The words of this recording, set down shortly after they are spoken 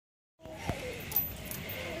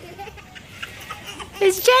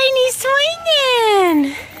It's Janie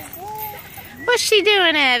swinging. What's she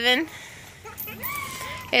doing, Evan?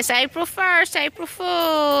 It's April 1st, April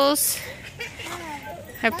Fools.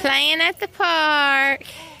 They're playing at the park.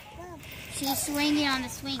 She's swinging on the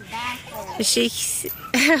swing backwards.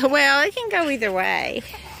 Well, it can go either way.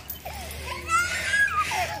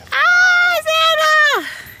 Ah, Zana!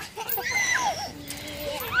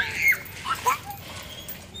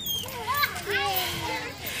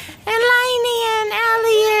 And Lainey and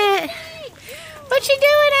Elliot. What you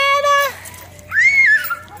doing, Anna?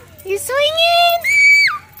 You swinging?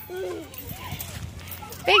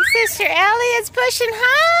 Big sister Elliot's pushing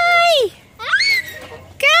high.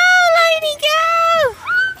 Go, Lainey, go!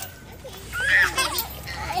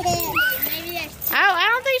 Oh, I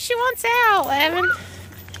don't think she wants out, Evan.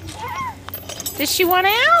 Does she want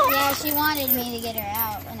out? Yeah, she wanted me to get her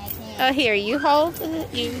out when I came. Oh, here, you hold,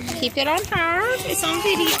 you keep it on her. It's on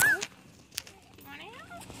video.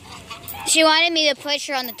 She wanted me to push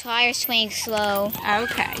her on the tire swing slow.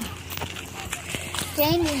 Okay.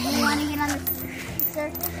 Jamie, do you want to get on the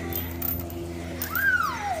circle?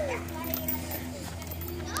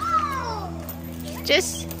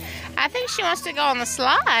 I think she wants to go on the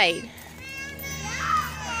slide.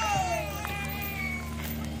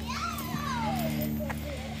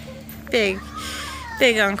 Big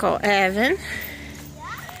Uncle Evan.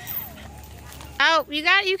 Oh,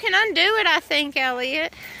 you can undo it, I think,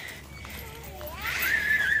 Elliot.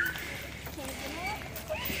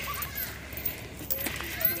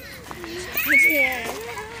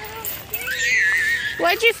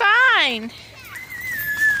 What'd you find?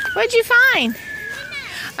 What'd you find?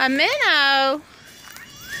 A minnow.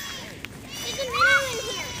 There's a minnow in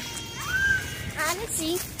here. Let's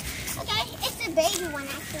see. Okay, it's a baby one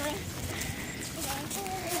actually.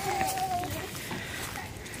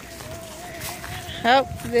 Oh,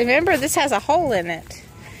 remember this has a hole in it.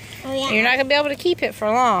 Oh yeah. You're not gonna be able to keep it for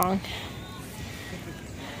long.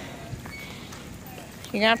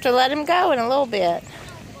 You're gonna have to let him go in a little bit.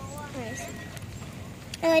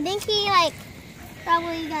 I think he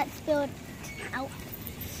probably got spilled out.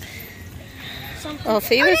 Something. Oh, if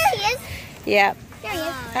he was, there he is. Yeah. There he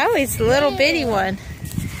is. Oh, he's a little bitty one.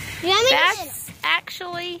 Yeah, That's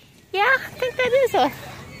actually, yeah, I think that is a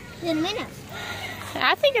minnow.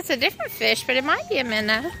 I think it's a different fish, but it might be a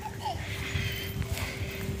minnow. I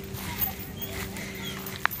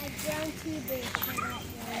drowned two birds for that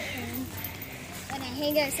one. When I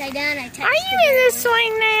hang it upside down, I touch Are you in this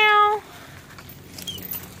swing now?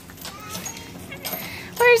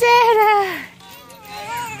 Where's Anna?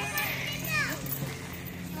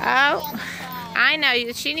 Oh, I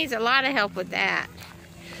know. She needs a lot of help with that.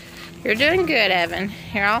 You're doing good, Evan.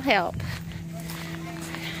 Here, I'll help.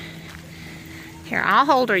 Here, I'll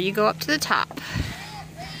hold her. You go up to the top.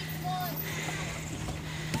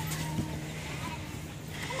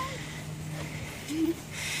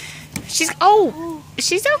 She's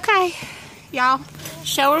okay. Y'all,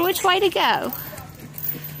 show her which way to go.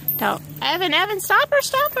 Don't, Evan, stop her.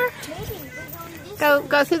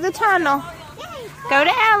 Go through the tunnel. Go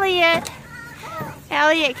to Elliot.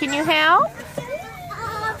 Elliot, can you help?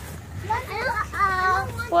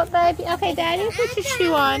 What, baby? Okay, Daddy, put your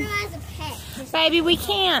shoe on. Baby, we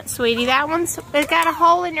can't, sweetie. That one's, it's got a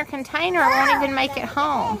hole in your container. It won't even make it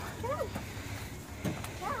home.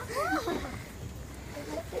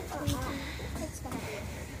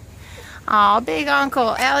 Aw, Big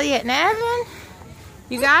Uncle Elliot and Evan.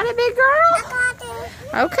 You got it, big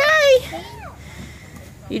girl? Okay.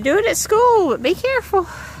 You do it at school, but be careful.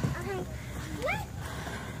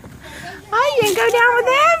 Oh, you can go down with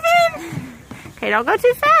Evan. Okay, don't go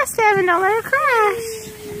too fast, Evan. Don't let her crash.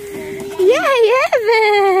 Yay,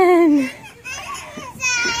 Evan!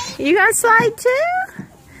 You gonna slide too?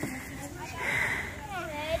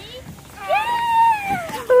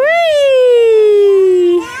 Whee!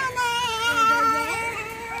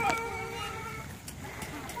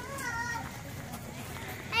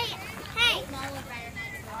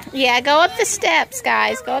 Yeah, go up the steps,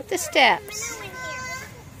 guys. Go up the steps.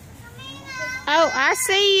 Oh, I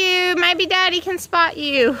see you. Maybe Daddy can spot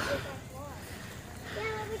you.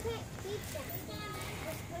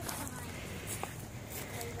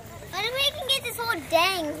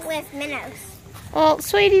 Dang with minnows. Well,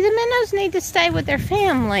 sweetie, the minnows need to stay with their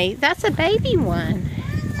family. That's a baby one.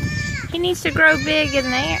 He needs to grow big in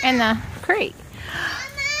there in the creek.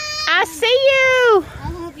 I see you.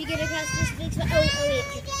 I'll help you get across this big spot. Oh, yeah.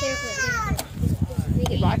 Careful.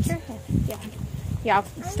 Watch her. Yeah. Y'all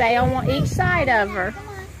stay on each side of her.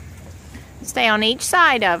 Stay on each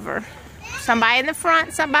side of her. Somebody in the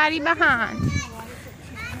front, somebody behind.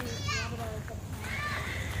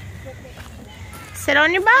 Sit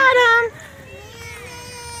on your bottom.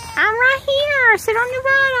 I'm right here. Sit on your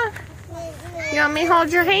bottom. You want me to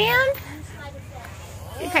hold your hand?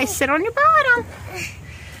 Okay, sit on your bottom.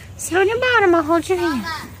 Sit on your bottom. I'll hold your hand.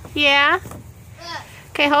 Yeah?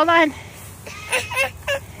 Okay, hold on.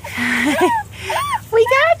 We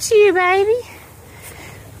got you, baby.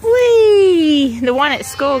 Whee! The one at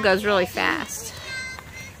school goes really fast.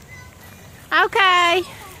 Okay.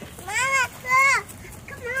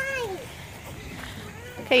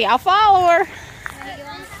 Okay, I'll follow her.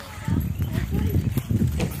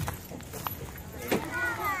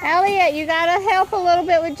 Elliot, you gotta help a little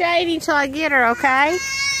bit with Jadie till I get her, okay?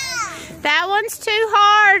 That one's too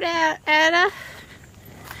hard, Etta.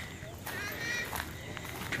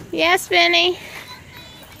 Yes, Benny.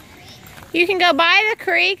 You can go by the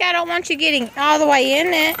creek. I don't want you getting all the way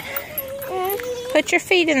in it. Put your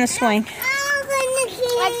feet in the swing.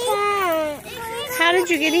 How did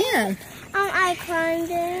you get in? I climbed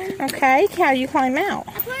in. Okay, how do you climb out?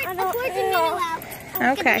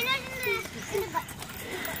 Okay.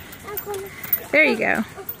 There you go.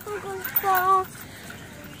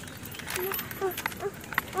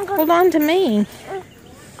 Hold on to me.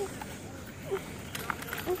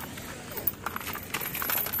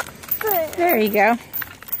 There you go.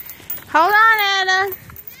 Hold on, Anna.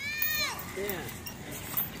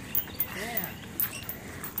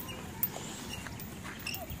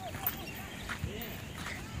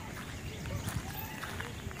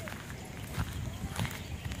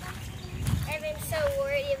 Evan's so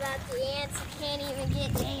worried about the ants, he can't even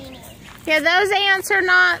get Janie. Yeah, those ants are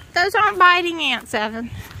not, those aren't biting ants, Evan.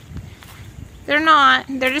 They're not.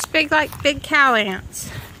 They're just big, like big cow ants.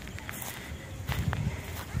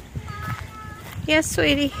 Yes,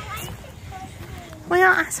 sweetie.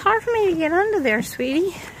 Well, it's hard for me to get under there,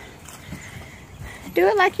 sweetie. Do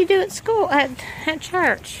it like you do at school, at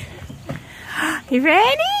church. You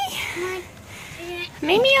ready?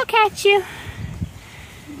 Mimi will catch you.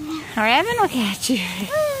 Or Evan will catch you.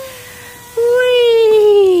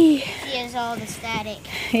 Whee! He has all the static.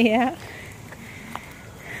 Yeah.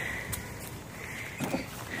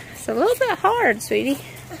 It's a little bit hard, sweetie.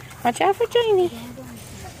 Watch out for Janie.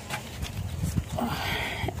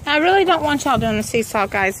 I really don't want y'all doing the seesaw,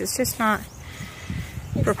 guys. It's just not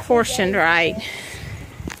proportioned right.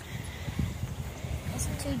 It's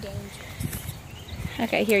too dangerous.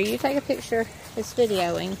 Okay, here, you take a picture. It's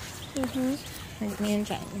videoing. Me and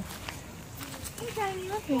Janie. Hey, Janie,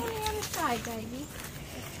 let's go on the other side, baby.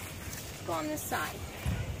 Let's go on this side.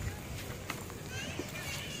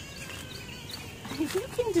 You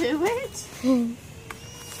can do it.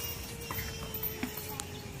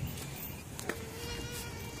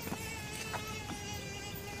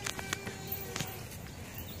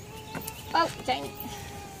 Oh, dang it.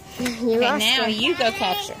 Okay, now you go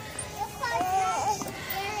catch her.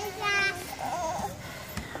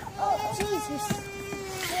 Oh, Jesus.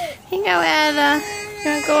 Here you go, Etta. You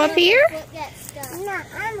want to go up here? No,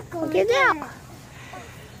 I'm going Get out.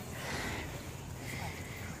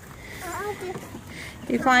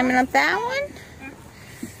 You climbing up that one?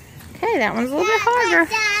 Okay, that one's a little bit harder.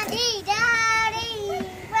 Daddy, Daddy,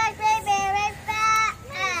 where's baby, where's that?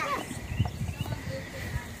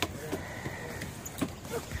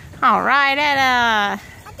 All right, Etta.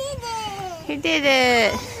 I did it. You did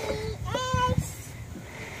it.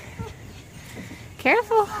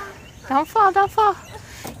 Careful. Don't fall, don't fall.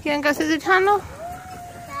 You gonna go through the tunnel?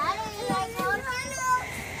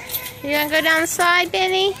 You gonna go down the slide,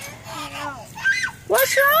 Benny?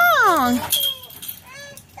 What's wrong?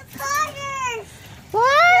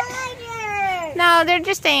 What? No, they're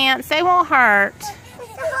just ants. They won't hurt.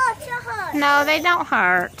 No, they don't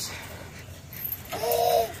hurt.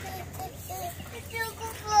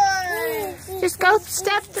 Just go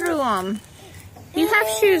step through them. You have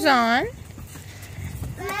shoes on.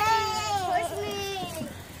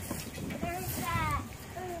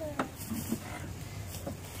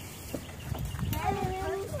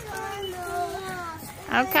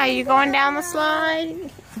 Okay, you going down the slide?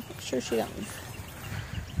 Make sure she don't.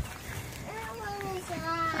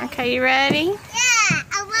 Okay, you ready? Yeah,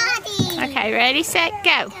 I'm ready. Okay, ready, set,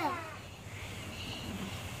 go.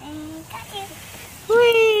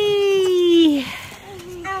 Whee!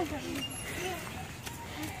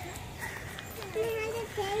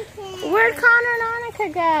 Where'd Connor and Annika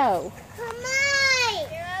go? Come on.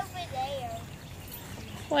 They're over there.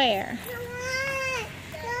 Where? Come on.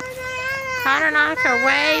 Connor and Annika are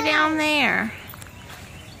way down there.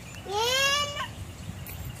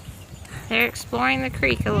 They're exploring the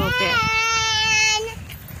creek a little bit.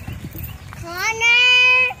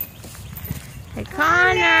 Connor. Hey,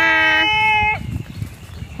 Connor.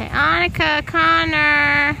 Hey, Annika,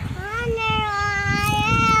 Connor.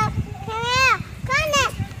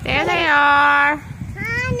 There they are.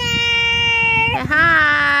 Say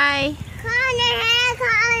hi.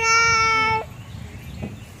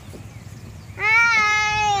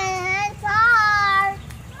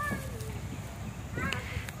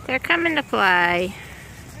 They're coming to play.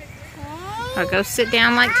 Or go sit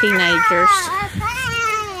down like teenagers.